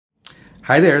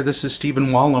Hi there, this is Stephen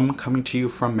Wallem coming to you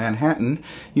from Manhattan.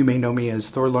 You may know me as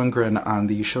Thor Lundgren on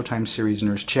the Showtime series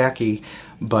Nurse Jackie,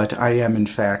 but I am in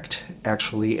fact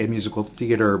actually a musical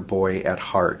theater boy at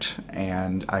heart,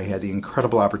 and I had the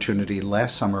incredible opportunity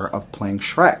last summer of playing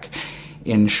Shrek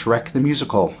in Shrek the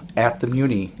Musical at the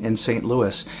Muny in St.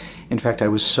 Louis. In fact, I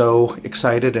was so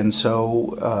excited and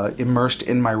so immersed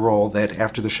in my role that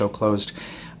after the show closed,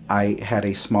 I had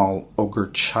a small ogre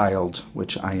child,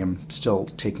 which I am still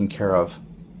taking care of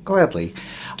gladly.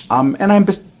 And I'm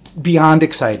beyond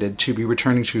excited to be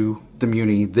returning to the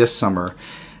Muny this summer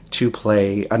to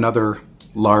play another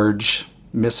large,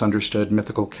 misunderstood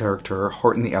mythical character,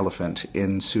 Horton the Elephant,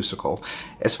 in Seussical.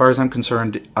 As far as I'm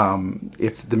concerned,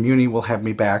 if the Muny will have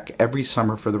me back every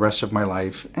summer for the rest of my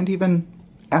life, and even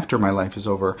after my life is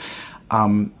over,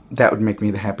 that would make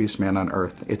me the happiest man on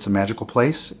earth. It's a magical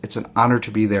place. It's an honor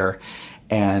to be there,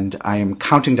 and I am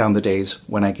counting down the days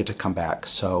when I get to come back.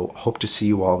 So hope to see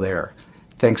you all there.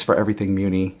 Thanks for everything,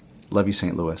 Muny. Love you,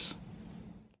 St. Louis.